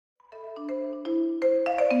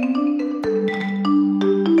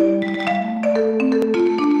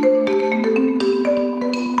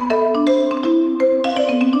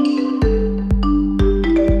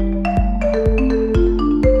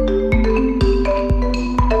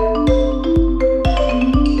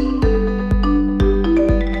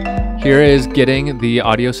here is getting the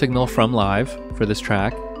audio signal from live for this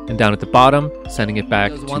track, and down at the bottom, sending it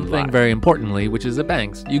back to one thing very importantly, which is the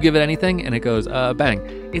bangs. You give it anything and it goes bang.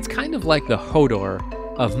 It's kind of like the Hodor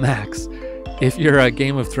of Max. If you're a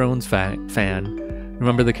Game of Thrones fan,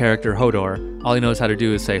 remember the character Hodor. All he knows how to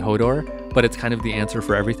do is say Hodor, but it's kind of the answer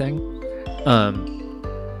for everything.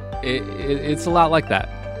 It's a lot like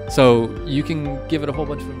that. So you can give it a whole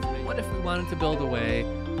bunch of information. What if we wanted to build a way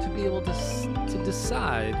to be able to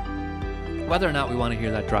decide whether or not we want to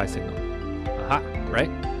hear that dry signal? Aha, right?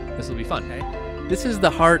 This will be fun, okay? This is the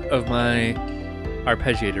heart of my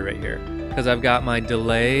arpeggiator right here, because I've got my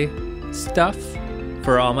delay stuff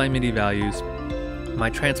for all my MIDI values, my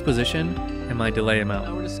transposition, and my delay amount.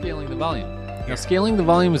 Now we're just scaling the volume. Now scaling the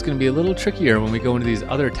volume is going to be a little trickier when we go into these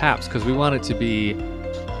other taps, because we want it to be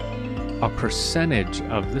a percentage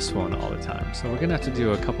of this one all the time. So we're going to have to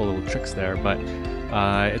do a couple little tricks there, but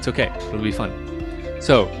it's okay. It'll be fun.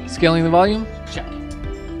 So scaling the volume, check.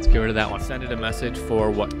 Let's get rid of that one. Send it a message for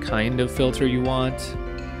what kind of filter you want.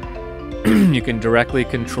 You can directly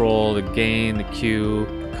control the gain, the Q,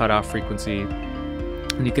 cutoff frequency.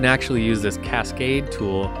 And you can actually use this cascade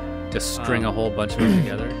tool to string a whole bunch of them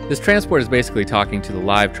together. This transport is basically talking to the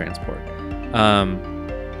live transport.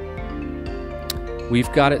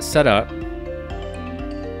 We've got it set up.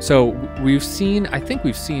 So I think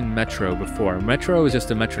we've seen Metro before. Metro is just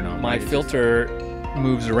a metronome. My filter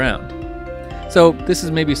moves around. So this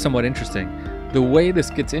is maybe somewhat interesting. The way this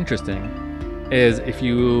gets interesting is if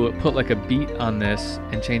you put like a beat on this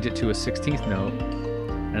and change it to a 16th note,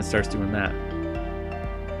 and it starts doing that.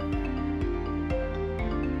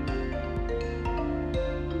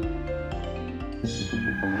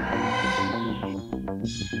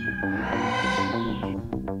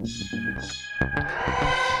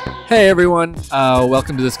 Hey everyone,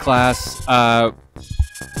 welcome to this class.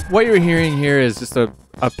 What you're hearing here is just a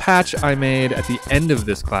patch I made at the end of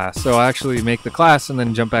this class. So I actually make the class and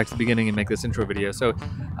then jump back to the beginning and make this intro video. So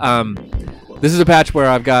this is a patch where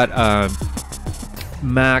I've got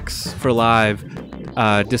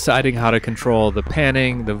Max4Live deciding how to control the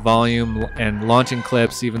panning, the volume, and launching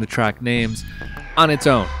clips, even the track names, on its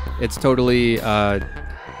own. It's totally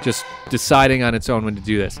just deciding on its own when to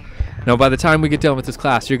do this. Now, by the time we get done with this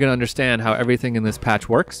class, you're going to understand how everything in this patch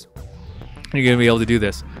works. You're going to be able to do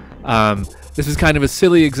this. This is kind of a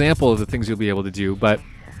silly example of the things you'll be able to do, but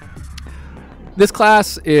this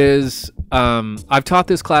class is, I've taught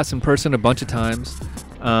this class in person a bunch of times.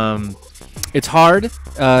 It's hard.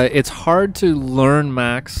 It's hard to learn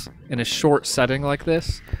Max in a short setting like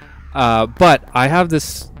this, but I have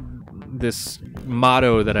this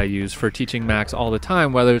motto that I use for teaching Max all the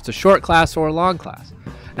time, whether it's a short class or a long class.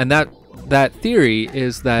 And that theory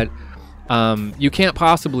is that you can't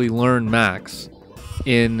possibly learn Max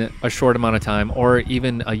in a short amount of time or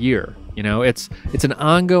even a year. You know, it's an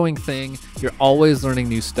ongoing thing. You're always learning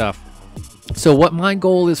new stuff. So what my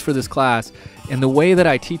goal is for this class, and the way that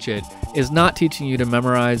I teach it, is not teaching you to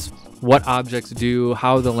memorize what objects do,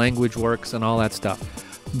 how the language works, and all that stuff.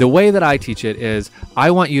 The way that I teach it is I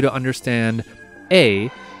want you to understand, A,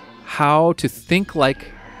 how to think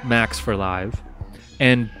like Max4Live,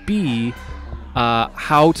 and B,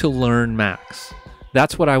 how to learn Max.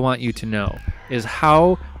 That's what I want you to know, is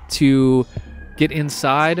how to get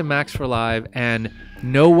inside a Max4Live and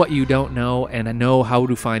know what you don't know and know how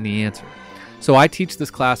to find the answer. So I teach this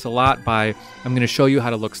class a lot by, I'm going to show you how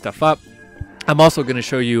to look stuff up. I'm also going to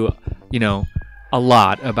show you, a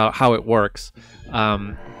lot about how it works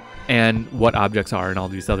and what objects are and all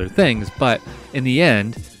these other things. But in the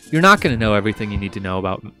end, you're not going to know everything you need to know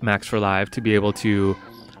about Max4Live to be able to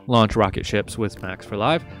launch rocket ships with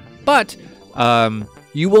Max4Live, but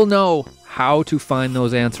you will know how to find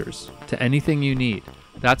those answers to anything you need.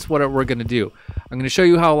 That's what we're going to do. I'm going to show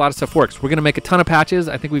you how a lot of stuff works. We're going to make a ton of patches.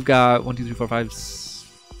 I think we've got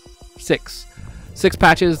 6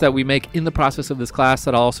 patches that we make in the process of this class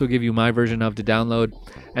that I'll also give you my version of to download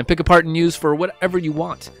and pick apart and use for whatever you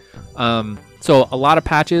want. So a lot of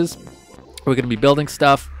patches. We're going to be building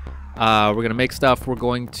stuff. We're going to make stuff. We're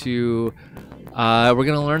going to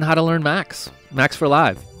learn how to learn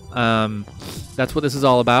Max4Live. That's what this is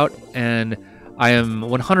all about, and I am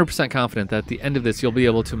 100% confident that at the end of this you'll be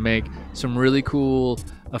able to make some really cool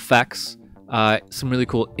effects, some really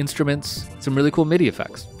cool instruments, some really cool MIDI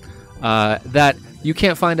effects that you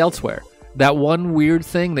can't find elsewhere. That one weird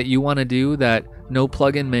thing that you want to do that no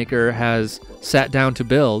plugin maker has sat down to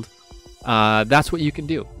build, that's what you can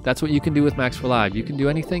do. That's what you can do with Max4Live. You can do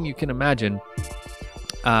anything you can imagine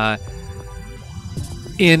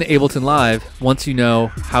in Ableton Live once you know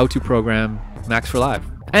how to program Max4Live.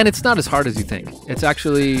 And it's not as hard as you think. It's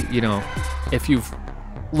actually, if you've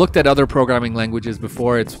looked at other programming languages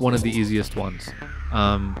before, it's one of the easiest ones,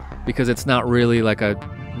 because it's not really like a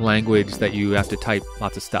language that you have to type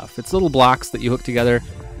lots of stuff. It's little blocks that you hook together.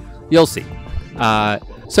 You'll see.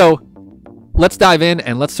 So let's dive in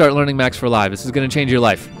and let's start learning Max4Live. This is going to change your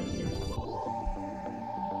life.